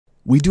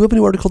We do have a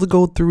new article to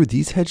go through.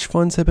 These hedge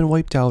funds have been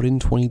wiped out in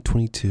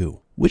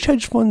 2022. Which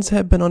hedge funds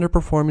have been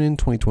underperforming in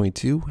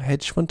 2022?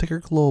 Hedge fund ticker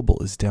Global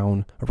is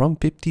down around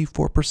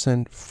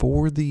 54%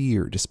 for the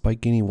year, despite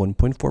gaining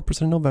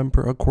 1.4% in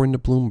November, according to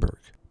Bloomberg.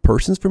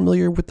 Persons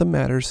familiar with the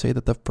matter say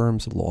that the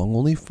firm's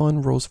long-only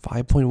fund rose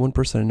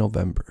 5.1% in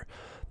November.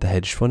 The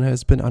hedge fund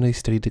has been on a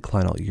steady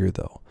decline all year,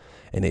 though.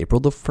 In April,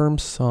 the firm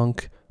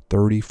sunk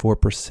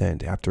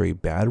 34% after a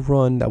bad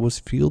run that was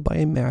fueled by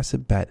a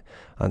massive bet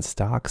on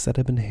stocks that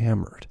have been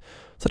hammered,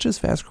 such as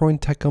fast-growing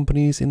tech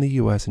companies in the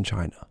US and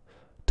China.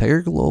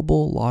 Tiger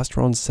Global lost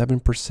around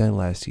 7%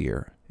 last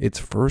year, its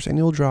first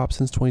annual drop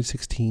since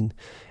 2016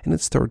 and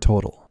its third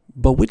total.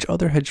 But which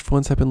other hedge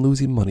funds have been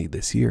losing money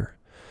this year?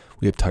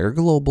 We have Tiger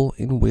Global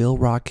and Whale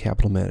Rock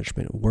Capital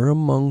Management were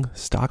among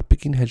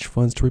stock-picking hedge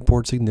funds to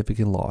report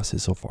significant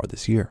losses so far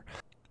this year.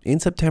 In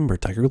September,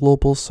 Tiger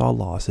Global saw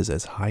losses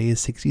as high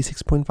as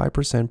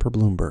 66.5% per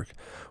Bloomberg.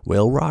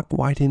 Whale Rock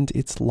widened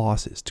its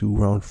losses to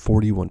around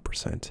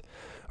 41%.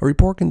 A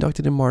report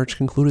conducted in March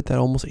concluded that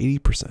almost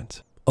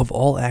 80% of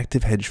all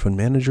active hedge fund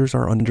managers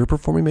are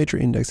underperforming major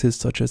indexes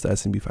such as the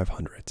S&P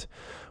 500.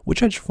 Which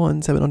hedge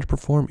funds have been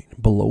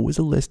underperforming? Below is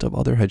a list of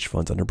other hedge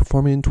funds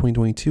underperforming in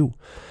 2022.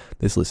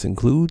 This list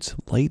includes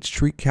Light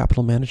Street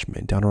Capital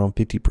Management, down around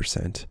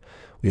 50%.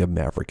 We have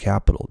Maverick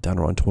Capital, down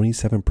around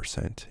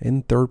 27%,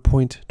 and Third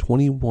Point,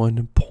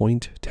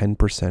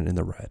 21.10% in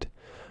the red.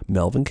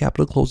 Melvin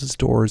Capital closed its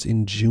doors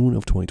in June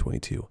of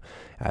 2022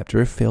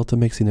 after it failed to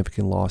make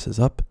significant losses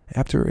up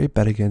after a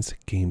bet against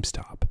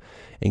GameStop.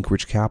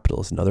 Anchorage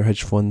Capital is another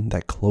hedge fund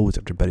that closed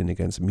after betting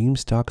against meme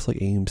stocks like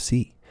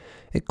AMC.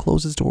 It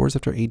closed its doors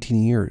after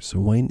 18 years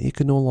when it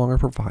could no longer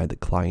provide the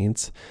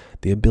clients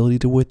the ability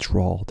to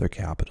withdraw their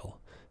capital.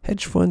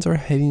 Hedge funds are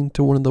heading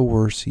to one of the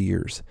worst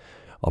years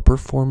of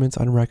performance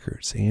on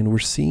records, and we're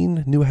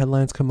seeing new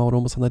headlines come out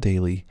almost on the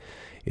daily.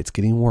 It's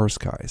getting worse,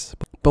 guys.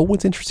 But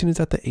what's interesting is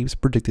that the apes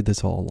predicted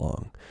this all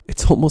along.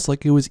 It's almost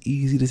like it was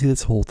easy to see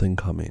this whole thing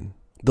coming.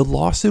 The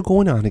lawsuit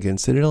going on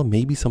against Citadel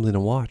may be something to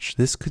watch.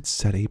 This could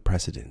set a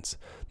precedence.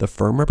 The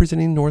firm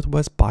representing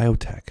Northwest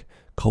Biotech,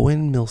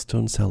 Cohen,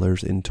 Millstone,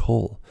 Sellers, and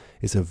Toll,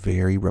 is a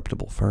very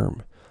reputable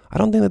firm. I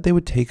don't think that they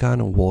would take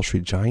on a Wall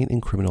Street giant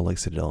and criminal like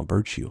Citadel and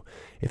Virtue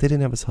if they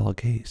didn't have a solid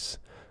case.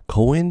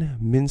 Cohen,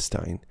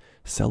 Millstone,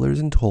 Sellers,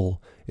 and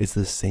Toll is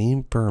the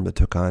same firm that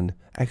took on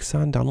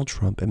Exxon, Donald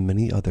Trump, and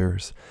many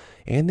others,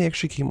 and they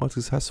actually came out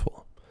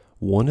successful.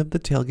 One of the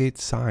tailgate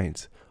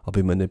signs of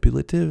a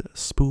manipulative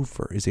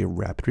spoofer is a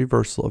rapid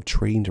reversal of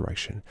trading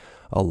direction.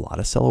 A lot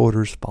of sell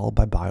orders followed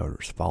by buy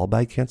orders, followed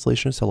by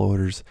cancellation of sell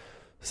orders.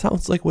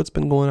 Sounds like what's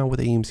been going on with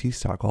AMC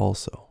stock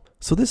also.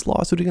 So this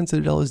lawsuit against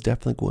Citadel is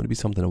definitely going to be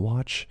something to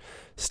watch.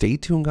 Stay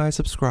tuned, guys.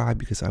 Subscribe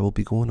because I will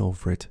be going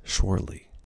over it shortly.